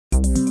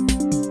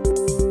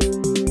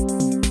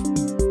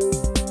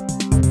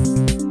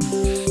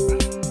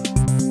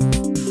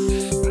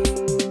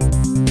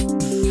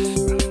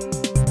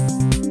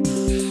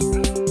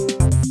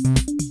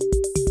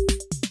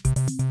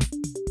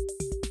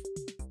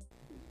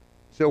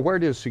So where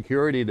does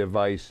security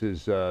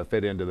devices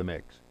fit into the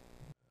mix?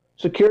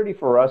 Security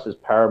for us is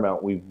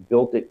paramount. We've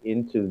built it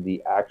into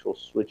the actual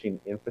switching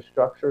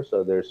infrastructure.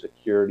 So there's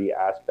security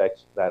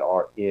aspects that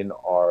are in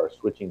our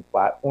switching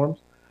platforms.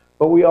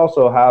 But we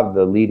also have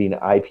the leading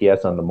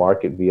IPS on the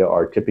market via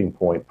our tipping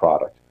point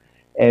product.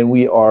 And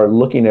we are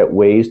looking at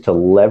ways to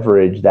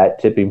leverage that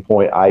tipping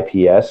point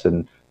IPS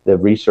and the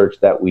research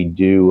that we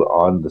do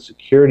on the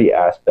security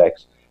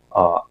aspects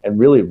and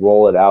really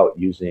roll it out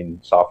using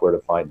software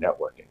defined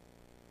networking.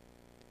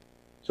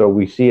 So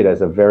we see it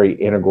as a very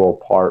integral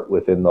part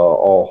within the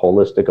all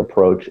holistic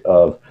approach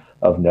of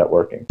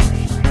networking.